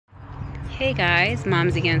Hey guys,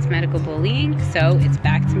 Moms Against Medical Bullying. So it's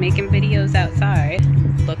back to making videos outside.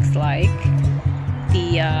 Looks like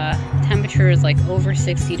the temperature is like over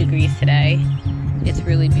 60 degrees today. It's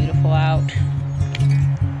really beautiful out.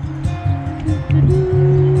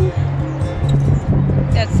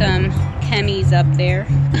 Got some chemis up there.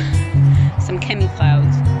 Some chemi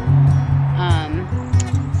clouds.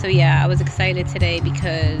 So yeah, I was excited today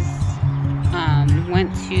because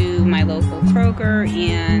went to my local Kroger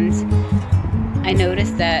and I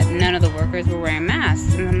noticed that none of the workers were wearing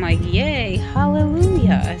masks, and I'm like, yay,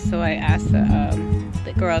 hallelujah. So I asked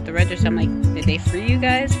the girl at the register, I'm like, did they free you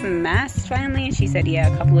guys from masks finally? And she said,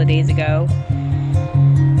 yeah, a couple of days ago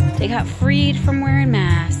they got freed from wearing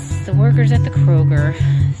masks, the workers at the Kroger.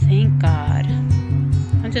 Thank God.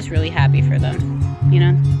 I'm just really happy for them, you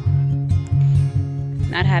know?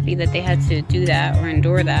 Not happy that they had to do that or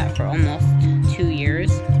endure that for almost 2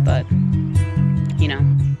 years, but, you know,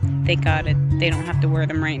 thank God they don't have to wear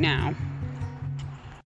them right now.